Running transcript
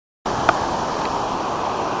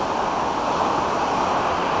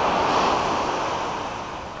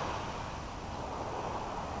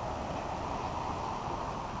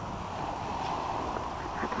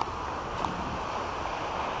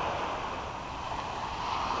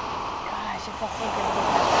That's so good to be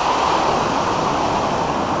back.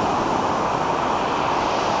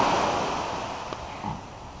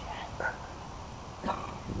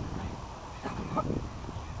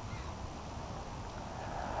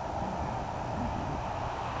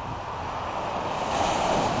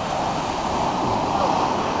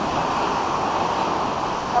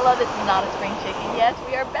 Hello, this is not a spring chicken. Yes,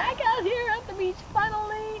 we are back out here at the beach,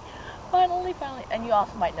 finally. And you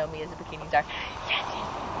also might know me as a Bikini Czar. Yes.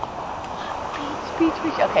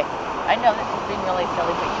 Beach. Okay, I know this is being really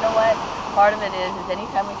silly, but you know what? Part of it is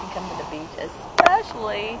anytime we can come to the beach,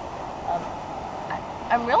 especially,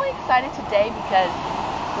 I'm really excited today because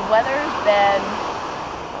the weather's been,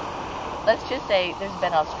 let's just say there's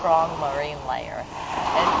been a strong marine layer.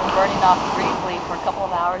 And it's been burning off briefly for a couple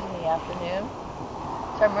of hours in the afternoon.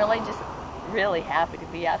 So I'm really happy to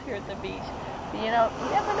be out here at the beach. But you know, you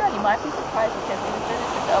never know. You might be surprised because as soon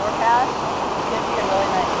as it's overcast,